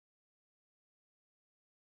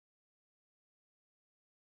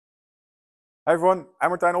Hi everyone,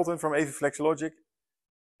 I'm Martijn Otten from Flexo,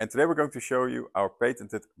 and today we're going to show you our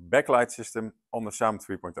patented backlight system on the SAMM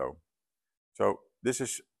 3.0. So this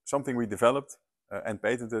is something we developed and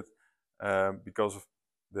patented because of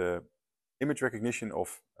the image recognition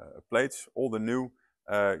of plates. All the new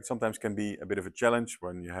sometimes can be a bit of a challenge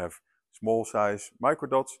when you have small size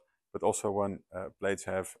microdots, but also when plates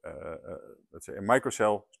have let's say a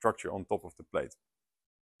microcell structure on top of the plate.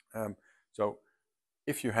 So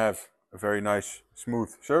if you have a very nice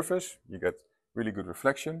smooth surface, you get really good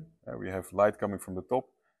reflection. We have light coming from the top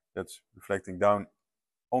that's reflecting down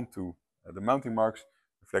onto the mounting marks,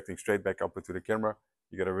 reflecting straight back up into the camera.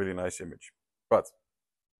 You get a really nice image. But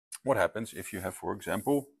what happens if you have, for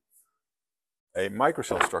example, a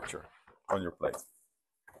microcell structure on your plate?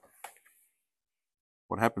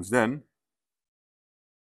 What happens then?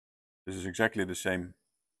 This is exactly the same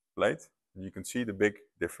plate, and you can see the big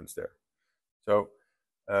difference there. So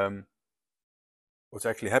what's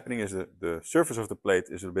actually happening is that the surface of the plate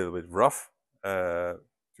is a little bit rough to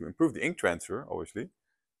improve the ink transfer, obviously.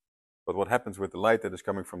 But what happens with the light that is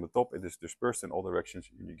coming from the top, it is dispersed in all directions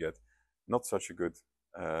and you get not such a good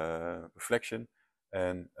reflection,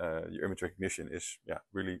 and your image recognition is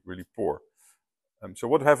really, really poor. So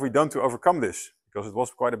what have we done to overcome this? Because it was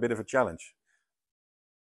quite a bit of a challenge.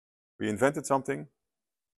 We invented something.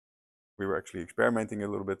 We were actually experimenting a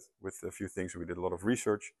little bit with a few things. We did a lot of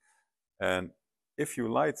research, and if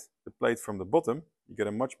you light the plate from the bottom, you get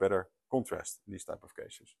a much better contrast in these type of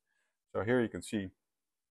cases. So here you can see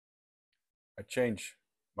I change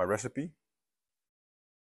my recipe,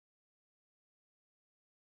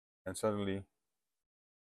 and suddenly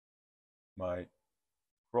my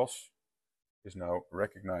cross is now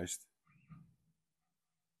recognized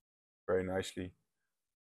very nicely.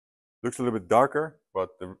 Looks a little bit darker,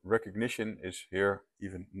 but the recognition is here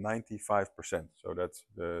even 95%. So that's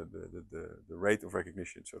the rate of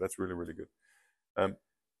recognition. So that's really, really good.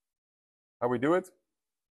 How we do it?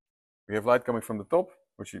 We have light coming from the top,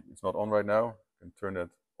 which it's not on right now. You can turn that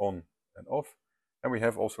on and off. And we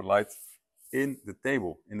have also light in the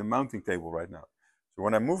table, in the mounting table right now. So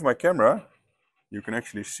when I move my camera, you can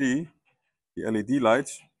actually see the LED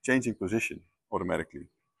lights changing position automatically.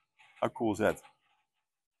 How cool is that?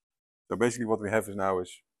 So basically what we have now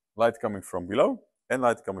is light coming from below and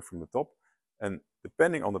light coming from the top. And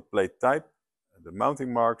depending on the plate type, the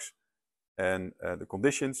mounting marks, and the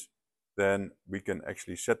conditions, then we can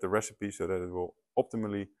actually set the recipe so that it will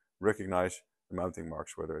optimally recognize the mounting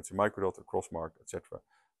marks, whether it's a microdot, a cross mark, etc.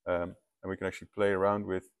 And we can actually play around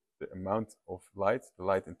with the amount of light, the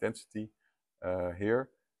light intensity here,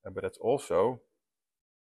 but that's also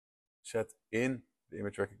set in the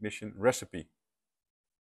image recognition recipe.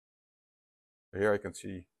 Here I can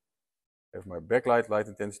see I have my backlight light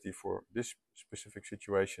intensity for this specific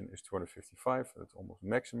situation is 255, that's almost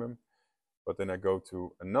maximum. But then I go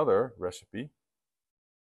to another recipe,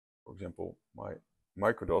 for example, my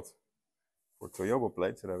microdot for Toyobo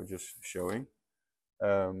plates that I was just showing.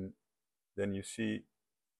 Then you see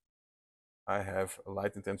I have a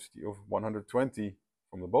light intensity of 120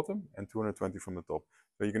 from the bottom and 220 from the top.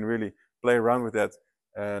 So you can really play around with that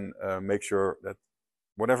and make sure that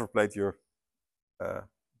whatever plate you're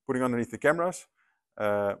putting underneath the cameras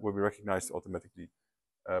will be recognized automatically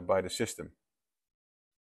by the system.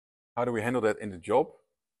 How do we handle that in the job?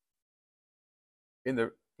 In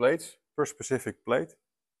the plates, per specific plate,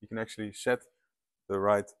 you can actually set the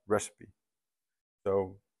right recipe.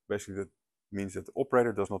 So basically that means that the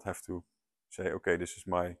operator does not have to say, okay, this is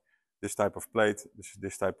this type of plate, this is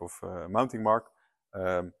this type of mounting mark.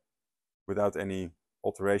 Without any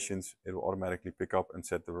alterations, it will automatically pick up and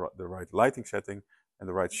set the right lighting setting and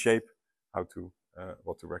the right shape,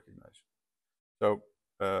 what to recognize. So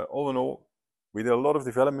all in all, we did a lot of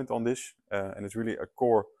development on this, and it's really a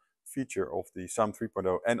core feature of the SAMM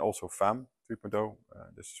 3.0 and also FAM 3.0.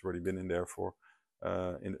 This has already been in there for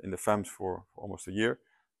in the FAMs for almost a year,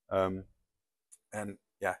 and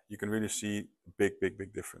yeah, you can really see a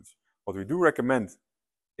big difference. What we do recommend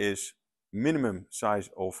is minimum size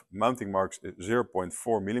of mounting marks is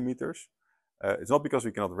 0.4 millimeters. It's not because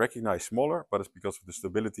we cannot recognize smaller, but it's because of the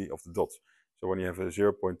stability of the dots. So when you have a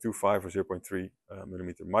 0.25 or 0.3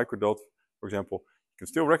 millimeter microdot, for example, you can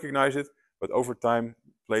still recognize it, but over time,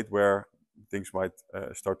 plate wear, things might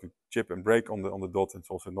start to chip and break on the dot, and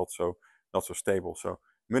it's also not so stable. So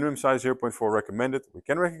minimum size 0.4 recommended. We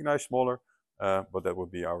can recognize smaller, but that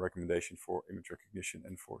would be our recommendation for image recognition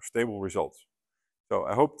and for stable results. So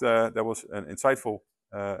I hope that was an insightful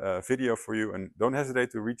video for you, and don't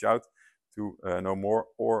hesitate to reach out to know more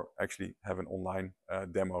or actually have an online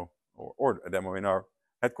demo or a demo in our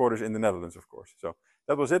headquarters in the Netherlands, of course. So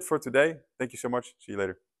that was it for today. Thank you so much. See you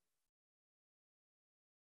later.